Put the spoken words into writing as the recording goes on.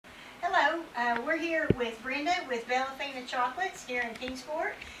We're here with Brenda with Bellafina Chocolates here in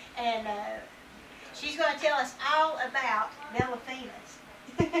Kingsport, and she's going to tell us all about Bellafinas.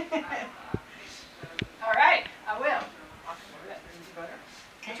 All right, I will.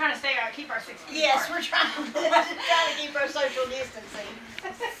 We're trying to keep our 6 feet Yes, apart. we're trying to keep our social distancing.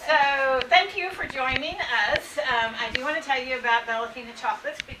 So thank you for joining us. I do want to tell you about Bellafina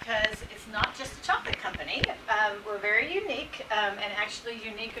Chocolates because it's not just a chocolate company. We're very unique and actually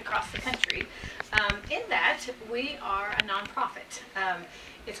unique across the country in that we are a nonprofit.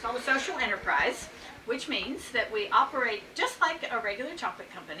 It's called a social enterprise, which means that we operate just like a regular chocolate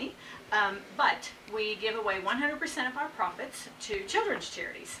company, but we give away 100% of our profits to children's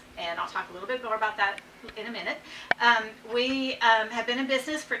charities. And I'll talk a little bit more about that in a minute. We have been in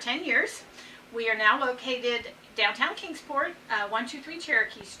business for 10 years. We are now located downtown Kingsport, 123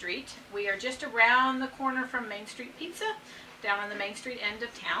 Cherokee Street. We are just around the corner from Main Street Pizza, down on the Main Street end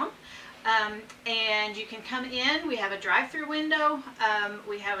of town. And you can come in. We have a drive-through window.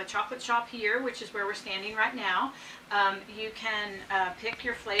 We have a chocolate shop here, which is where we're standing right now. You can pick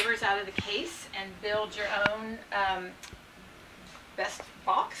your flavors out of the case and build your own best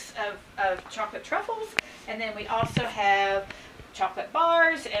box of chocolate truffles. And then we also have chocolate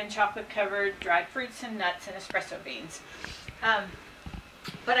bars and chocolate-covered dried fruits and nuts and espresso beans.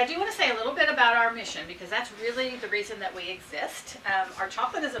 But I do want to say a little bit about our mission because that's really the reason that we exist. Our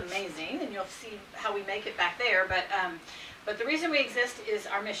chocolate is amazing, and you'll see how we make it back there. But the reason we exist is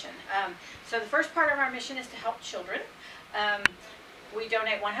our mission. So the first part of our mission is to help children. We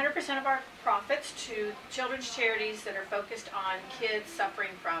donate 100% of our profits to children's charities that are focused on kids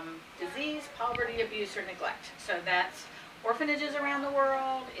suffering from disease, poverty, abuse, or neglect. So that's orphanages around the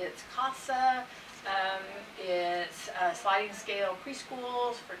world. It's CASA. It's sliding scale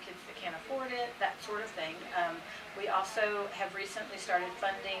preschools for kids that can't afford it, that sort of thing. We also have recently started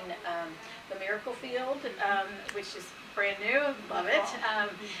funding the Miracle Field, which is brand new, love it,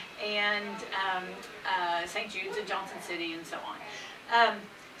 and St. Jude's in Johnson City and so on.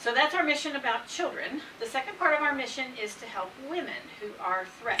 So that's our mission about children. The second part of our mission is to help women who are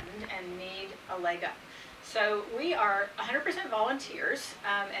threatened and need a leg up. So we are 100% volunteers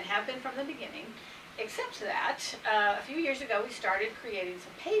and have been from the beginning, except that a few years ago we started creating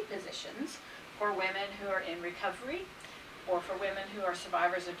some paid positions for women who are in recovery, or for women who are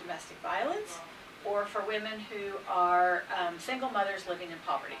survivors of domestic violence, or for women who are single mothers living in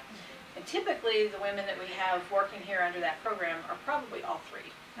poverty. And typically the women that we have working here under that program are probably all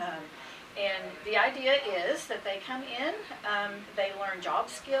three. And the idea is that they come in, they learn job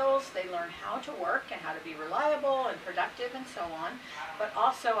skills, they learn how to work and how to be reliable and productive and so on. But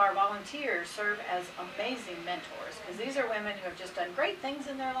also our volunteers serve as amazing mentors because these are women who have just done great things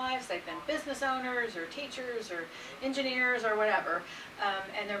in their lives. They've been business owners or teachers or engineers or whatever.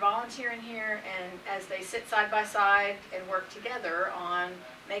 And they're volunteering here, and as they sit side by side and work together on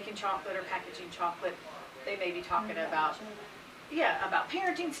making chocolate or packaging chocolate, they may be talking about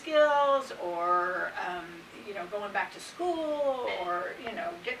parenting skills, or going back to school, or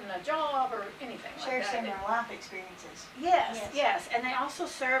getting a job, or anything like that. Share some of their life experiences. Yes. And they also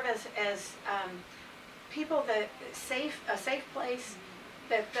serve as people that a safe place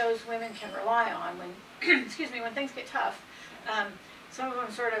that those women can rely on when when things get tough. Some of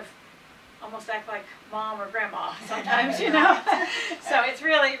them sort of almost act like mom or grandma sometimes, So it's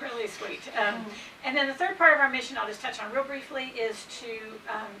really, really sweet. And then the third part of our mission, I'll just touch on real briefly, is to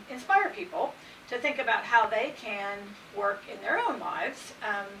inspire people to think about how they can work in their own lives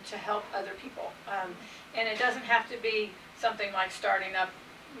to help other people. And it doesn't have to be something like starting up,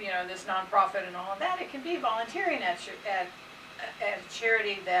 this nonprofit and all of that. It can be volunteering at a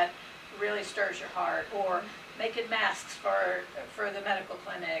charity that really stirs your heart, or making masks for the medical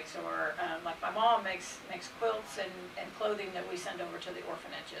clinics, or like my mom makes quilts and clothing that we send over to the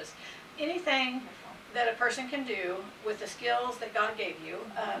orphanages. Anything that a person can do with the skills that God gave you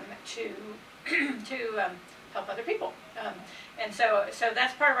to help other people. And so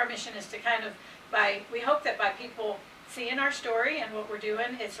that's part of our mission, is to kind of, we hope that by people seeing our story and what we're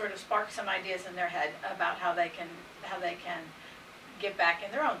doing, it sort of sparks some ideas in their head about how they can give back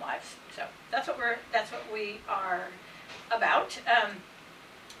in their own lives. So that's what we are about.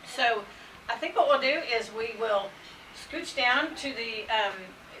 So I think what we'll do is we will scooch down to the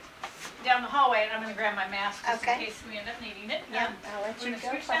down the hallway, and I'm going to grab my mask just in case we end up needing it. I'll let you go. We're going to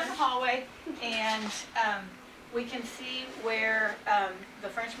scooch down the hallway, and we can see where the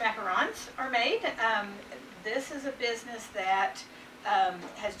French macarons are made. This is a business that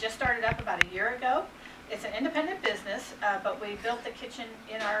has just started up about a year ago. it's an independent business, but we built the kitchen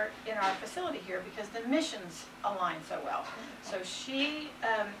in our facility here because the missions align so well. So she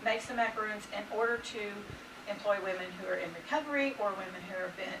makes the macaroons in order to employ women who are in recovery or women who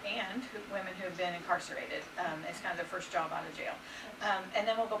have been, women who have been incarcerated. It's kind of their first job out of jail. And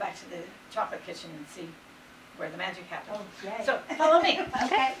then we'll go back to the chocolate kitchen and see where the magic happens. Okay. So follow me.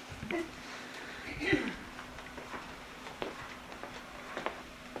 Okay.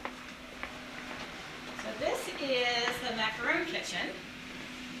 So this is the macaroon kitchen.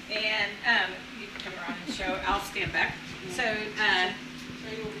 And you can come around and show, I'll stand back. So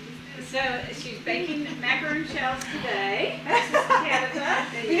she's baking macaroon shells today. This is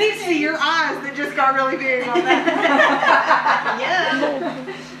Tabitha. You need to see your eyes that just got really big on that. Yeah.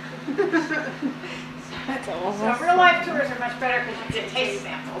 That's So awesome. real life tours are much better because you get taste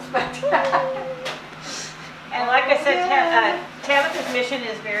samples. But and like I said, Tabitha's mission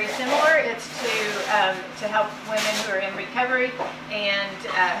is very similar. It's to help women who are in recovery and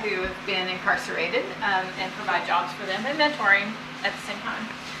who have been incarcerated and provide jobs for them and mentoring at the same time.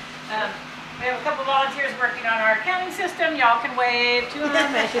 We have a couple volunteers working on our accounting system. Y'all can wave to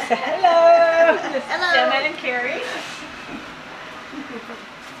them and just say hello. Hello. Emma and Carrie.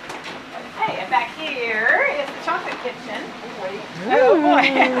 Okay, and back here is the chocolate kitchen. Oh boy.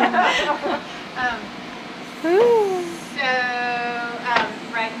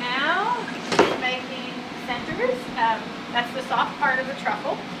 Right now she's making centers. That's the soft part of the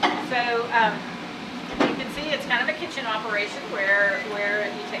truffle. So you can see it's kind of a kitchen operation where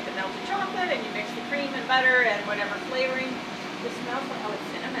you take the melted chocolate and you mix the cream and butter and whatever flavoring. This smells like, oh, it's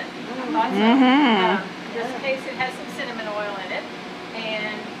cinnamon. In this case, it has some cinnamon oil in it.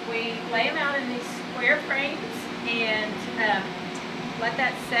 And we lay them out in these square frames and let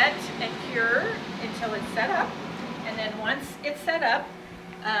that set and cure until it's set up. And then once it's set up,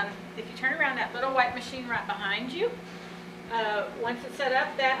 if you turn around that little white machine right behind you, once it's set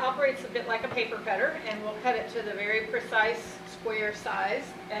up, that operates a bit like a paper cutter, and we'll cut it to the very precise square size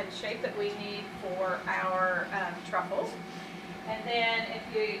and shape that we need for our truffles. And then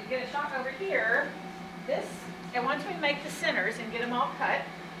if you get a shot over here, and once we make the centers and get them all cut,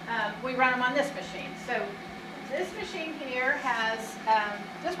 we run them on this machine. So this machine here has,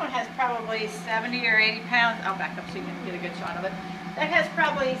 this one has probably 70 or 80 pounds. I'll back up so you can get a good shot of it. That has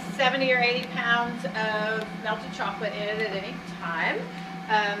probably 70 or 80 pounds of melted chocolate in it at any time.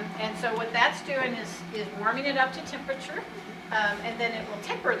 And so what that's doing is warming it up to temperature, and then it will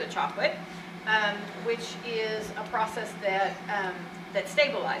temper the chocolate, which is a process that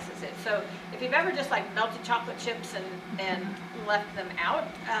stabilizes it. So if you've ever just like melted chocolate chips and left them out,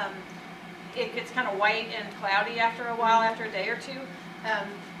 it gets kind of white and cloudy after a while, after a day or two.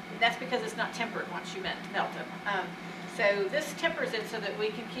 That's because it's not tempered once you melt them. So this tempers it so that we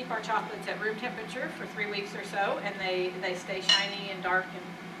can keep our chocolates at room temperature for 3 weeks or so, and they stay shiny and dark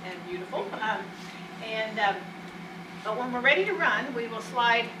and beautiful. But when we're ready to run, we will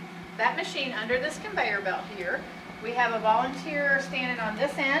slide that machine under this conveyor belt here. We have a volunteer standing on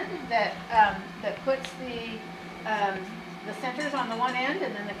this end that puts the centers on the one end,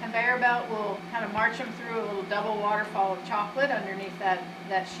 and then the conveyor belt will kind of march them through a little double waterfall of chocolate underneath that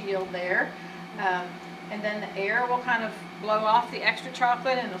shield there. And then the air will kind of blow off the extra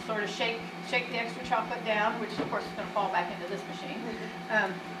chocolate, and it'll sort of shake the extra chocolate down, which of course is going to fall back into this machine.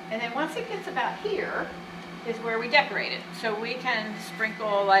 And then once it gets about here is where we decorate it. So we can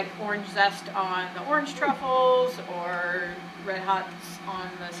sprinkle like orange zest on the orange truffles or red hots on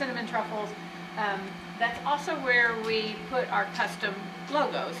the cinnamon truffles. That's also where we put our custom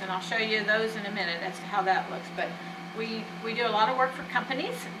logos, and I'll show you those in a minute as to how that looks. But we do a lot of work for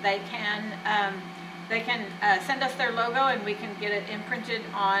companies. They can send us their logo, and we can get it imprinted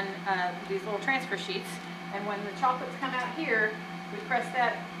on these little transfer sheets. And when the chocolates come out here, we press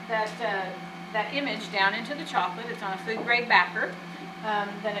that image down into the chocolate. It's on a food grade backer.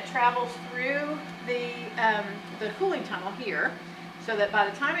 Then it travels through the cooling tunnel here, so that by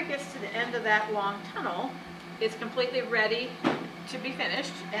the time it gets to the end of that long tunnel, it's completely ready to be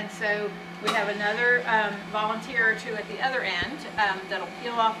finished. And so we have another volunteer or two at the other end that'll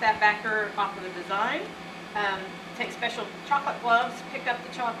peel off that backer off of the design, take special chocolate gloves, pick up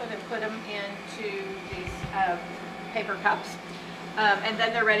the chocolate and put them into these paper cups. And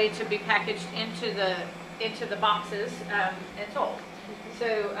then they're ready to be packaged into the boxes and sold.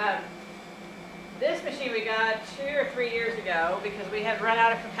 So this machine we got 2 or 3 years ago because we had run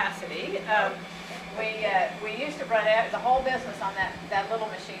out of capacity. We used to run the whole business on that little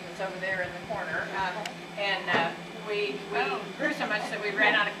machine that's over there in the corner, and we grew so much that we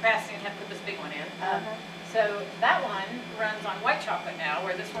ran out of capacity and had to put this big one in. So that one runs on white chocolate now,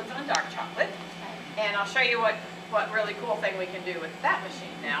 where this one's on dark chocolate. And I'll show you what really cool thing we can do with that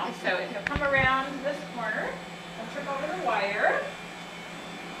machine now. So if you come around this corner, I'll trip over the wire.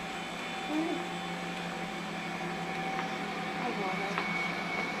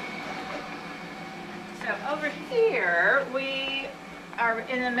 So over here,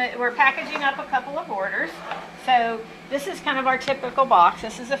 we're packaging up a couple of orders. So this is kind of our typical box.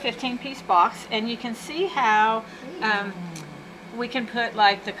 This is a 15-piece box, and you can see how we can put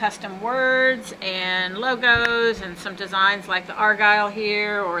like the custom words and logos and some designs like the Argyle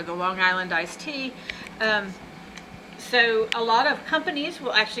here or the Long Island iced tea. So a lot of companies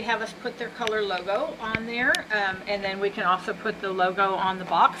will actually have us put their color logo on there, and then we can also put the logo on the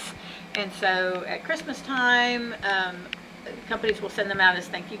box. And so at Christmas time, companies will send them out as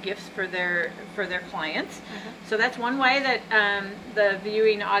thank you gifts for their clients. So that's one way that the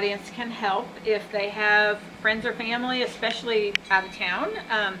viewing audience can help. If they have friends or family, especially out of town,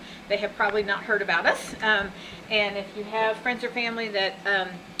 they have probably not heard about us. And if you have friends or family that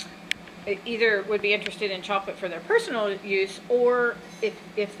either would be interested in chocolate for their personal use, or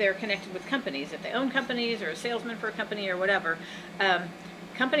if they're connected with companies, if they own companies or a salesman for a company or whatever,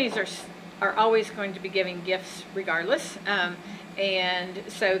 companies are always going to be giving gifts regardless. And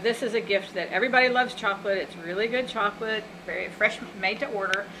so this is a gift that everybody loves chocolate. It's really good chocolate, very fresh, made to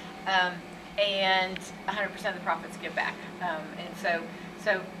order, and 100% of the profits give back. And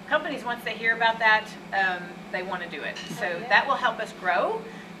so companies, once they hear about that, they want to do it. So that will help us grow,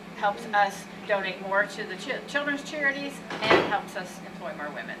 helps us donate more to the children's charities, and helps us employ more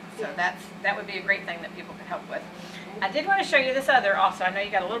women. So that would be a great thing that people can help with. I did want to show you this other also. I know you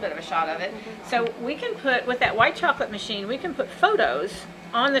got a little bit of a shot of it. So we can put, with that white chocolate machine, we can put photos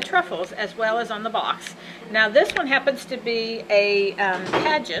on the truffles as well as on the box. Now this one happens to be a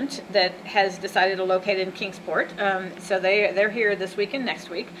pageant that has decided to locate in Kingsport. So they're here this week and next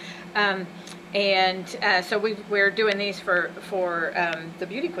week. So we're doing these for the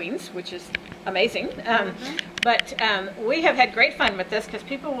beauty queens, which is amazing. But we have had great fun with this because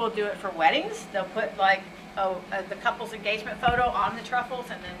people will do it for weddings. They'll put like the couple's engagement photo on the truffles,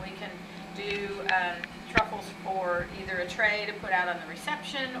 and then we can do truffles for either a tray to put out on the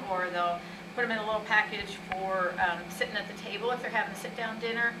reception, or they'll put them in a little package for sitting at the table if they're having a sit-down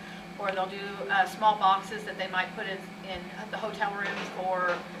dinner, or they'll do small boxes that they might put in the hotel room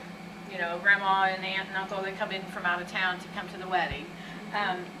for, you know, grandma and aunt and uncle that come in from out of town to come to the wedding.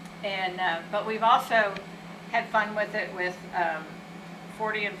 But we've also had fun with it with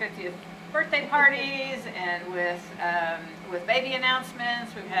 40 and 50th birthday parties, and with baby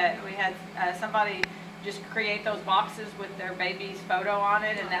announcements. We had somebody just create those boxes with their baby's photo on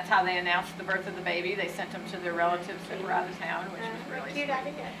it, and that's how they announced the birth of the baby. They sent them to their relatives that were out of town, which was really cute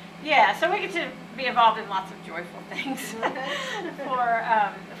idea. Yeah, so we get to be involved in lots of joyful things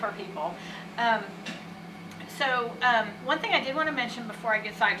for people. One thing I did want to mention before I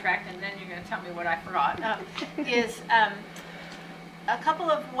get sidetracked, and then you're going to tell me what I forgot, is a couple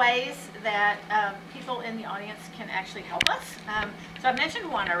of ways that people in the audience can actually help us. So I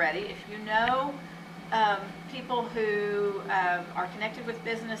mentioned one already. If you know people who are connected with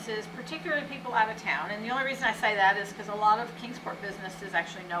businesses, particularly people out of town, and the only reason I say that is because a lot of Kingsport businesses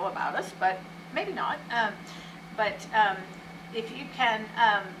actually know about us, but maybe not. If you can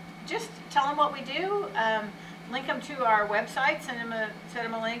just tell them what we do, link them to our website, send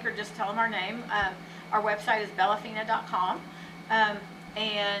them a link, or just tell them our name. Our website is bellafina.com.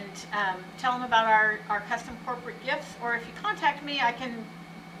 And tell them about our custom corporate gifts, or if you contact me, I can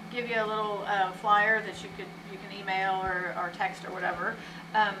give you a little flyer that you can email or text or whatever,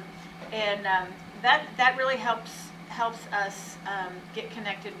 that really helps us get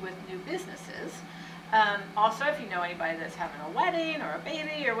connected with new businesses. Also, if you know anybody that's having a wedding or a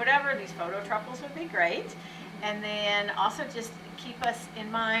baby or whatever, these photo truffles would be great. And then also just keep us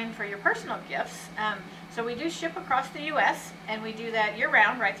in mind for your personal gifts. So we do ship across the U.S., and we do that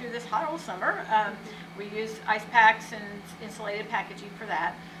year-round, right through this hot old summer. We use ice packs and insulated packaging for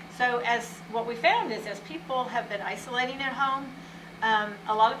that. So what we found is as people have been isolating at home,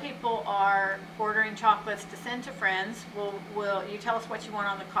 a lot of people are ordering chocolates to send to friends. You tell us what you want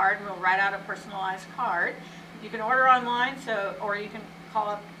on the card, and we'll write out a personalized card. You can order online, or you can call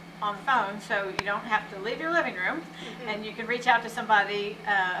up on the phone, so you don't have to leave your living room, and you can reach out to somebody,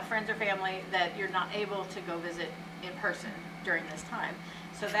 friends or family, that you're not able to go visit in person during this time.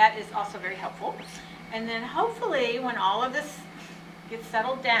 So that is also very helpful. And then hopefully when all of this gets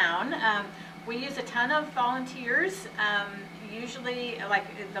settled down, we use a ton of volunteers. Usually, like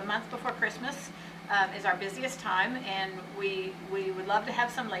the month before Christmas is our busiest time, and we would love to have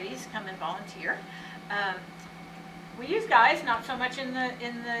some ladies come and volunteer. we use guys, not so much in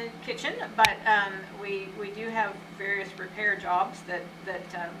the kitchen, but we do have various repair jobs that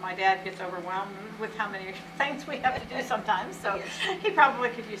my dad gets overwhelmed with how many things we have to do sometimes. So he probably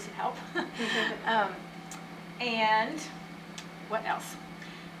could use some help. And what else?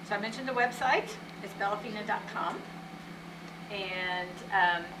 So I mentioned the website. It's bellafina.com. And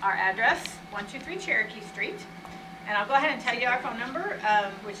our address, 123 Cherokee Street. And I'll go ahead and tell you our phone number,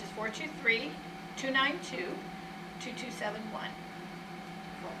 which is 423-292-2271.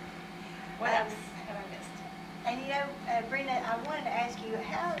 What else have I missed? And you know, Brenda, I wanted to ask you,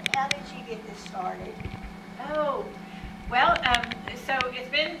 how did you get this started? Oh, well, so it's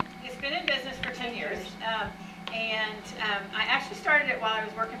been in business for 10 years. And I actually started it while I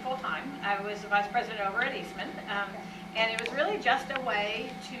was working full time. I was the vice president over at Eastman. And it was really just a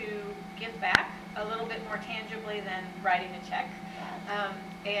way to give back a little bit more tangibly than writing a check.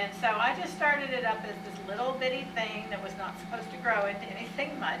 And so I just started it up as this little bitty thing that was not supposed to grow into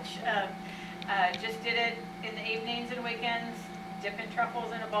anything much. Just did it in the evenings and weekends, dipping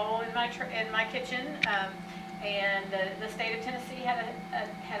truffles in a bowl in my kitchen. And the state of Tennessee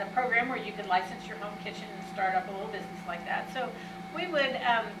had a program where you could license your home kitchen and start up a little business like that. So we would,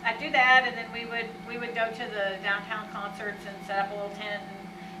 I'd do that, and then we would go to the downtown concerts and set up a little tent and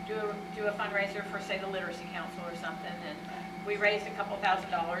do a fundraiser for, say, the Literacy Council or something. And we raised a couple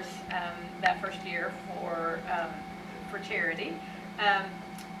 $1,000s that first year for charity.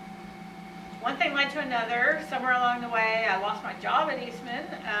 One thing led to another. Somewhere along the way, I lost my job at Eastman.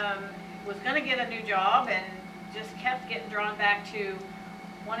 Was going to get a new job, and just kept getting drawn back to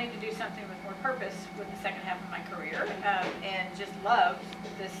wanting to do something with more purpose with the second half of my career, and just loved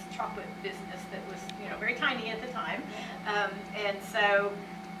this chocolate business that was, very tiny at the time. And so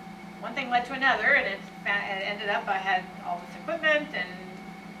one thing led to another, and it ended up I had all this equipment, and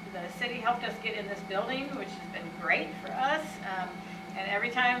the city helped us get in this building, which has been great for us. And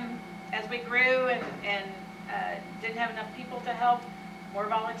every time as we grew and didn't have enough people to help, more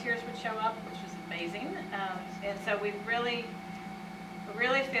volunteers would show up, which was amazing. And so we really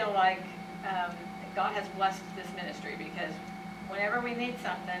feel like God has blessed this ministry, because whenever we need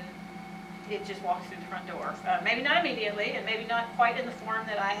something, it just walks through the front door. Maybe not immediately, and maybe not quite in the form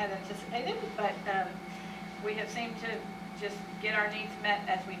that I had anticipated, but we have seemed to just get our needs met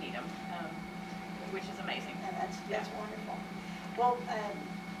as we need them, which is amazing. That's wonderful. Well,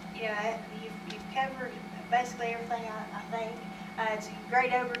 you've covered basically everything, I think. It's a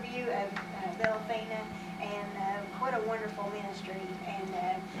great overview of Bellafina, and what a wonderful ministry. And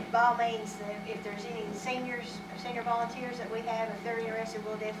by all means, if there's any senior volunteers that we have, if they're interested,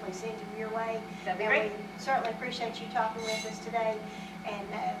 we'll definitely send them your way. That'd be great. We certainly appreciate you talking with us today, and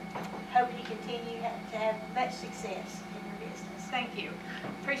hope you continue to have much success in your business. Thank you.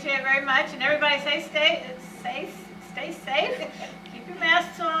 Appreciate it very much. And everybody stay safe. Keep your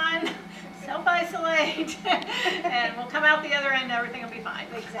masks on. Self-isolate. And we'll come out the other end and everything will be fine.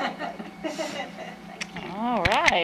 Exactly. Thank you. All right.